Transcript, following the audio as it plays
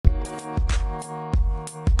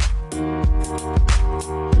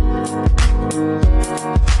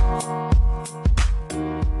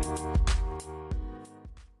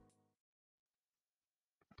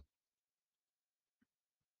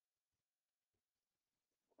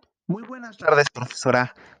Muy buenas tardes,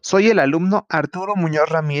 profesora. Soy el alumno Arturo Muñoz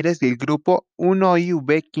Ramírez del grupo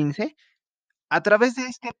 1IV15. A través de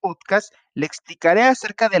este podcast le explicaré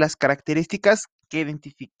acerca de las características que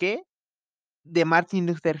identifiqué de Martin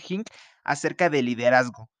Luther King acerca del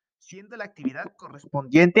liderazgo, siendo la actividad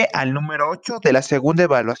correspondiente al número 8 de la segunda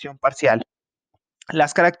evaluación parcial.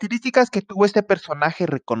 Las características que tuvo este personaje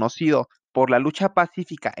reconocido por la lucha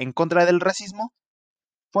pacífica en contra del racismo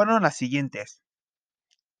fueron las siguientes.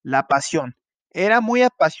 La pasión. Era muy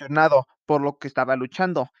apasionado por lo que estaba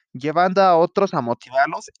luchando, llevando a otros a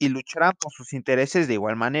motivarlos y lucharan por sus intereses de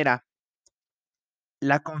igual manera.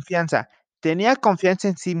 La confianza. Tenía confianza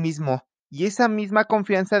en sí mismo y esa misma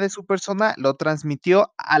confianza de su persona lo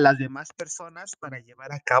transmitió a las demás personas para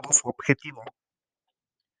llevar a cabo su objetivo.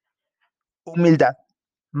 Humildad.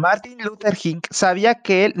 Martin Luther King sabía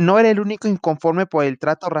que él no era el único inconforme por el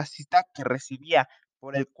trato racista que recibía,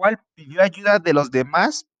 por el cual pidió ayuda de los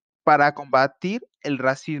demás para combatir el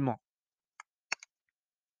racismo.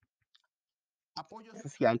 Apoyo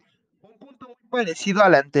social. Un punto muy parecido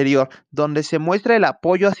al anterior, donde se muestra el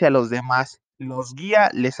apoyo hacia los demás, los guía,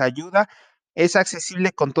 les ayuda, es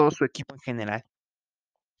accesible con todo su equipo en general.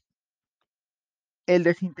 El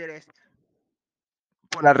desinterés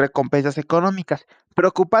por las recompensas económicas,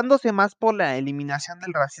 preocupándose más por la eliminación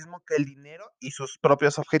del racismo que el dinero y sus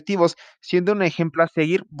propios objetivos, siendo un ejemplo a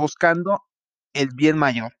seguir buscando el bien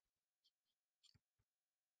mayor.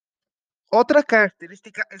 Otra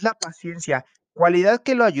característica es la paciencia, cualidad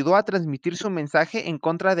que lo ayudó a transmitir su mensaje en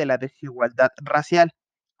contra de la desigualdad racial.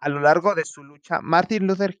 A lo largo de su lucha, Martin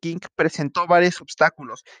Luther King presentó varios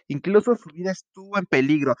obstáculos, incluso su vida estuvo en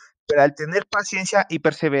peligro, pero al tener paciencia y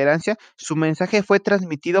perseverancia, su mensaje fue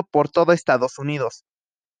transmitido por todo Estados Unidos.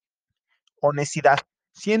 Honestidad,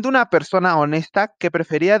 siendo una persona honesta que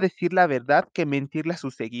prefería decir la verdad que mentirle a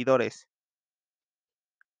sus seguidores.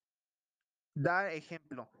 Da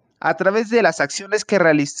ejemplo. A través de las acciones que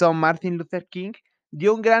realizó Martin Luther King,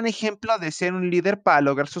 dio un gran ejemplo de ser un líder para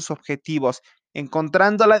lograr sus objetivos,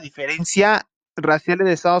 encontrando la diferencia racial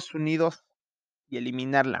de Estados Unidos y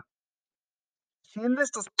eliminarla. Siendo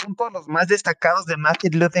estos puntos los más destacados de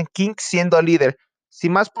Martin Luther King siendo líder.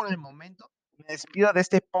 Sin más por el momento, me despido de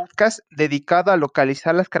este podcast dedicado a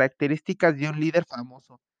localizar las características de un líder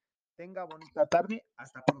famoso. Tenga bonita tarde,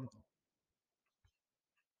 hasta pronto.